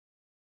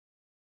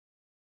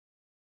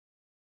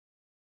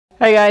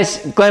Hey guys,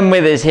 Glenn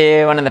Withers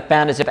here, one of the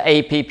founders of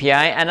APPI,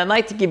 and I'd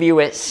like to give you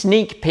a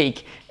sneak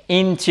peek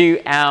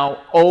into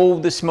our All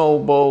the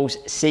Small Balls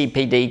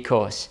CPD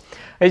course.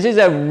 This is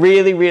a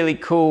really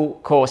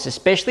cool course,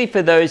 especially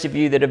for those of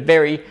you that are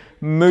very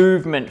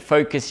movement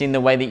focused in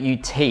the way that you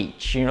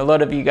teach. You know, a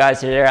lot of you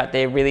guys that are out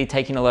there really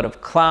taking a lot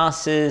of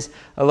classes,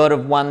 a lot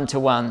of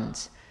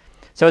one-to-ones.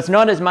 So it's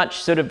not as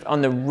much sort of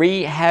on the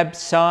rehab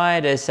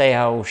side as say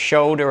our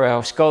shoulder or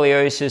our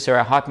scoliosis or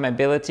our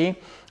hypermobility.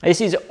 This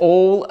is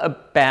all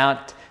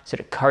about sort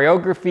of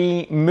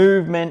choreography,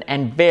 movement,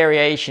 and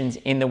variations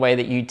in the way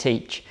that you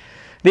teach.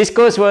 This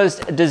course was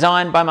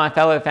designed by my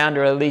fellow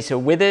founder, Elisa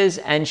Withers,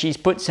 and she's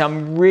put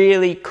some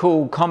really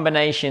cool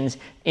combinations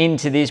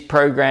into this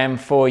program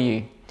for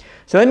you.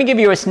 So let me give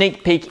you a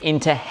sneak peek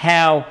into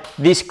how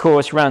this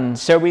course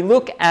runs. So we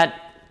look at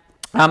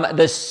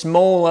the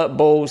smaller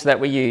balls that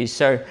we use.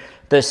 So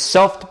the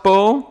soft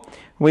ball,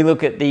 we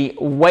look at the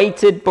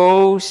weighted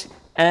balls,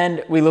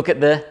 and we look at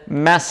the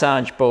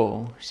massage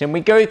balls. And we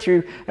go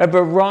through a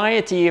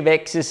variety of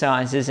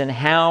exercises and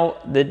how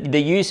the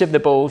use of the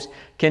balls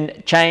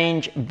can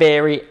change,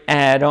 vary,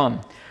 add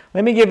on.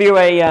 Let me give you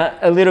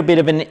a little bit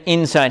of an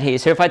insight here.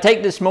 So if I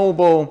take the small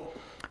ball,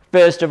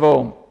 first of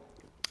all,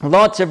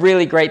 lots of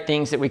really great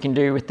things that we can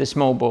do with the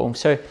small ball.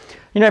 So,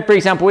 you know, for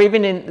example,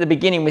 even in the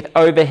beginning with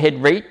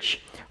overhead reach,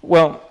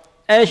 well,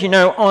 as you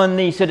know, on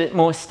the sort of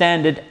more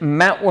standard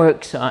mat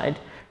work side,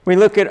 we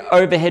look at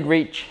overhead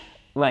reach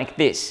like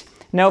this.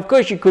 Now, of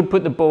course, you could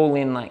put the ball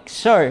in like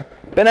so,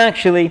 but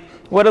actually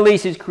what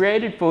Elisa's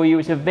created for you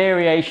is a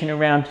variation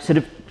around sort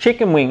of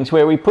chicken wings,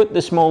 where we put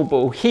the small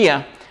ball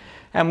here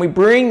and we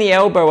bring the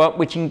elbow up,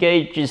 which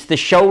engages the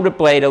shoulder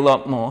blade a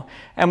lot more,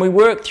 and we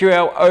work through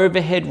our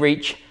overhead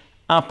reach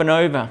up and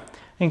over.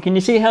 And can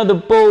you see how the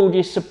ball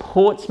just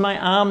supports my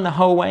arm the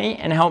whole way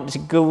and helps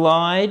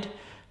glide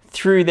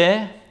through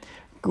there?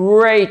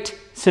 Great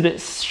sort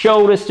of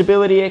shoulder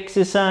stability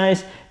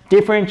exercise,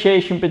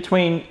 differentiation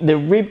between the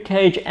rib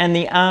cage and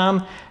the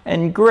arm,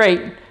 and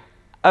great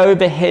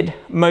overhead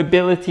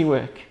mobility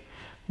work.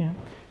 Yeah.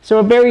 So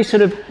a very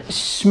sort of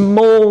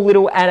small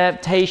little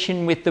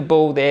adaptation with the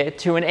ball there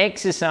to an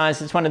exercise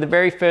that's one of the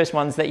very first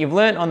ones that you've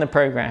learned on the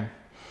program.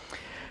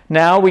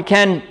 Now we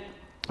can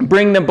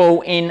bring the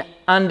ball in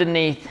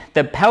underneath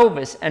the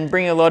pelvis and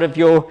bring a lot of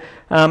your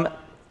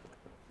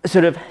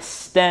sort of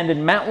standard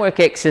mat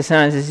work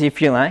exercises,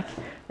 if you like,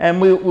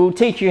 and we'll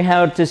teach you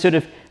how to sort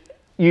of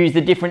use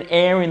the different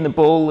air in the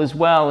ball as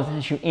well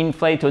as you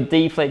inflate or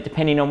deflate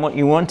depending on what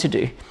you want to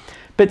do.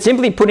 But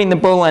simply putting the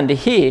ball under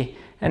here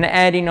and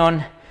adding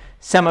on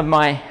some of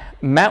my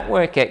mat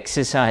work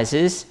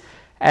exercises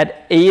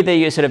at either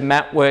your sort of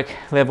mat work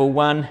level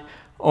 1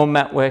 or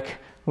mat work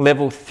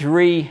level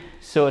 3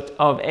 sort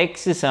of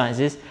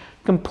exercises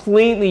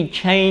completely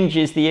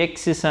changes the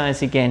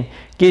exercise again,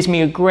 gives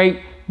me a great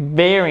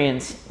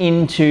variance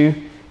into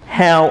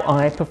how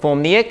I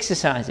perform the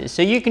exercises.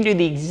 So you can do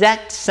the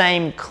exact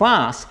same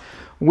class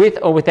with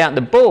or without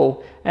the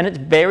ball, and it's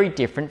very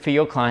different for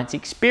your client's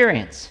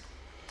experience.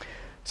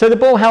 So the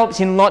ball helps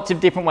in lots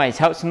of different ways.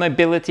 Helps with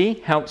mobility,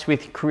 helps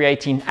with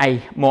creating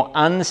a more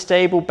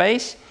unstable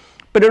base,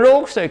 but it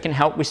also can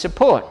help with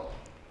support.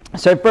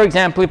 So for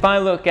example, if I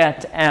look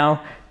at our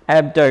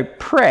abdo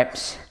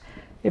preps,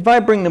 if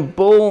I bring the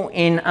ball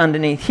in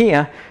underneath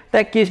here,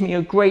 that gives me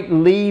a great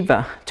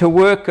lever to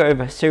work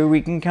over, so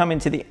we can come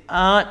into the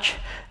arch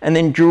and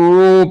then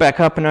draw back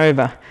up and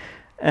over,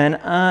 and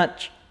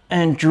arch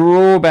and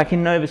draw back in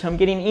and over. So I'm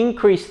getting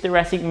increased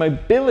thoracic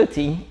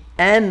mobility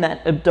and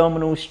that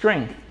abdominal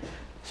strength.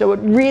 So it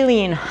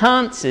really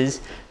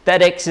enhances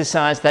that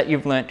exercise that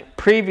you've learnt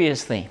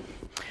previously.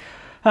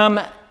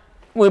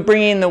 We're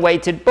bringing in the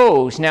weighted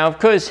balls. Now, of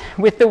course,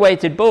 with the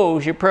weighted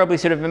balls, you're probably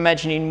sort of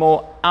imagining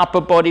more upper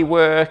body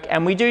work,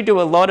 and we do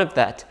a lot of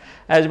that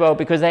as well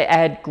because they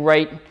add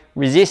great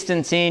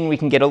resistance in. We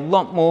can get a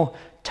lot more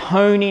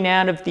toning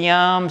out of the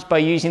arms by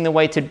using the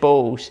weighted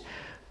balls.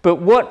 But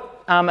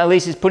what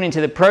Elisa's put into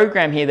the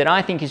program here that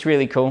I think is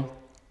really cool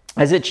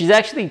is that she's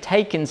actually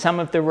taken some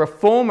of the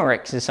reformer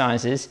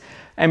exercises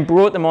and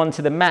brought them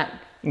onto the mat,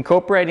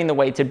 incorporating the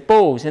weighted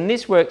balls. And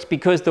this works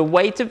because the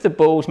weight of the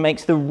balls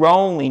makes the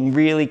rolling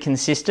really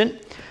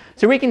consistent.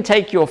 So we can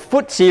take your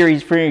foot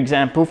series, for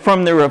example,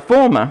 from the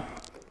reformer,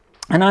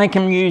 and I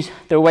can use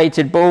the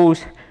weighted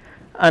balls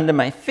under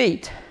my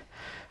feet,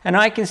 and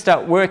I can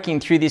start working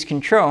through this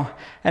control.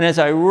 And as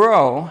I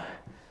roll,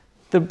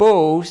 the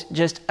balls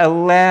just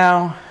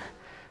allow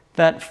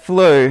that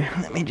flow.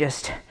 Let me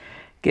just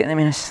get them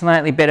in a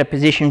slightly better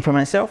position for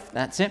myself.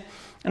 That's it.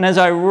 And as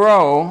I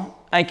roll,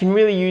 I can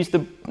really use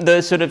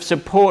the sort of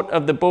support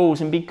of the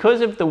balls, and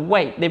because of the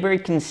weight, they're very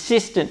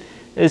consistent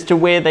as to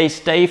where they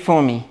stay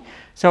for me.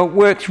 So it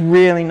works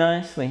really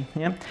nicely.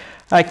 Yeah?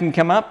 I can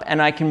come up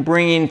and I can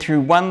bring in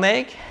through one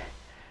leg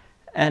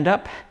and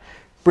up,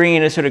 bring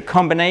in a sort of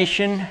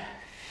combination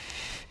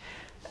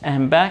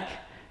and back.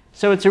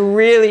 So it's a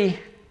really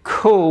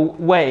cool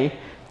way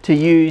to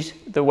use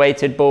the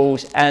weighted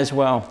balls as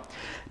well.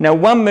 Now,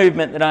 one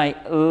movement that I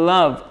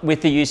love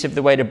with the use of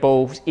the weighted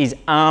balls is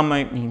arm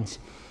openings.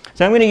 So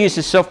So I'm going to use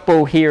the soft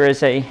ball here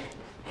as a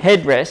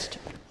headrest,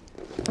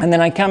 and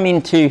then I come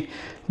into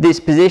this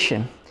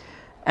position.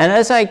 And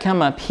as I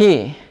come up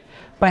here,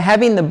 by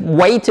having the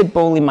weighted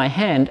ball in my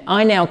hand,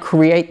 I now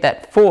create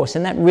that force,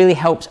 and that really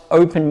helps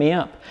open me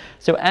up.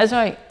 So as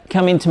I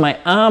come into my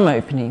arm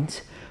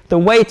openings, the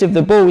weight of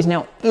the ball is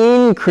now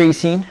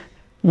increasing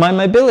my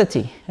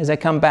mobility as I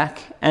come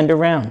back and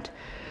around.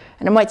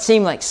 And it might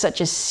seem like such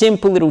a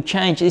simple little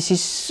change. This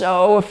is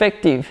so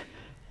effective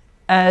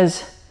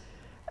as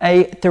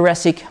a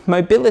thoracic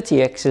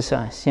mobility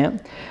exercise. Yeah?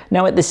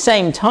 Now at the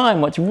same time,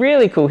 what's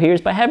really cool here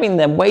is by having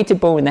the weighted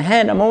ball in the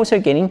hand, I'm also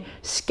getting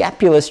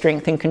scapular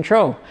strength and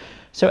control.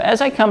 So as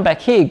I come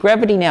back here,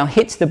 gravity now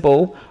hits the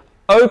ball,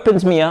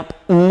 opens me up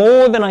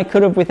more than I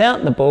could have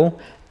without the ball,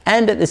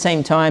 and at the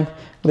same time,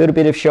 a little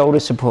bit of shoulder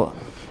support.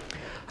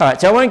 All right,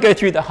 so I won't go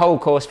through the whole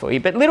course for you,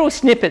 but little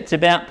snippets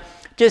about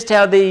just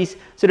how these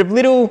sort of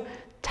little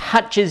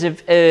touches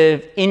of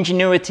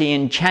ingenuity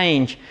and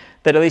change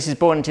that Elise has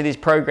brought into this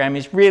program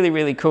is really,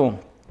 really cool.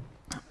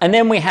 And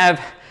then we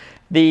have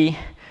the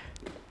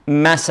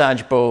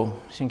massage balls,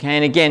 okay?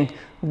 And again,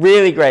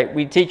 really great.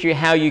 We teach you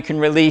how you can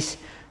release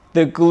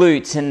the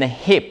glutes and the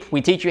hip. We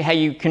teach you how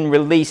you can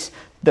release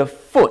the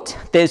foot.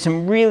 There's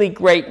some really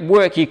great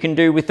work you can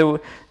do with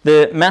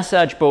the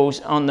massage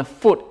balls on the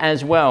foot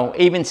as well.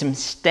 Even some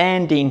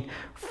standing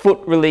foot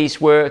release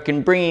work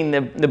and bringing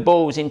the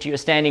balls into your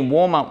standing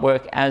warm-up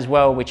work as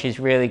well, which is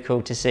really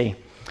cool to see.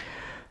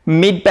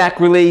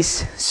 Mid-back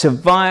release,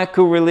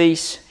 cervical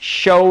release,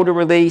 shoulder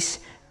release,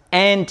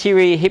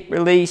 anterior hip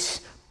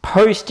release,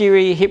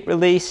 posterior hip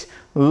release,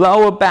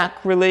 lower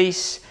back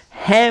release,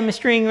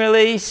 hamstring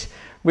release.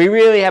 We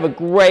really have a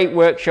great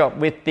workshop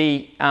with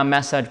the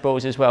massage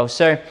balls as well.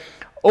 So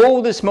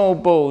all the small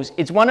balls,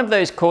 it's one of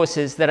those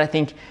courses that I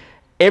think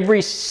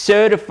every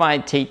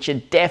certified teacher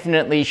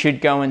definitely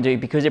should go and do,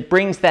 because it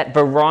brings that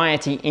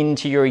variety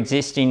into your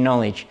existing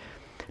knowledge.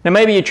 Now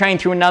maybe you're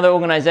trained through another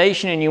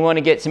organization and you want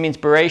to get some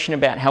inspiration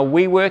about how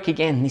we work.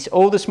 Again, this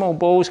All the Small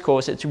Balls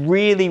course, it's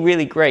really,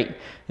 really great,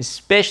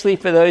 especially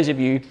for those of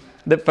you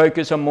that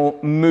focus on more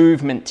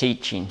movement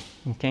teaching,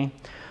 okay?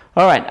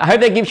 All right, I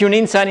hope that gives you an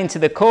insight into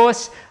the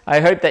course. I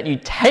hope that you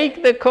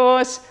take the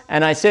course,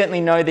 and I certainly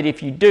know that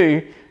if you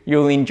do,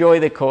 you'll enjoy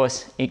the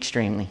course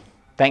extremely.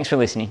 Thanks for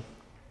listening.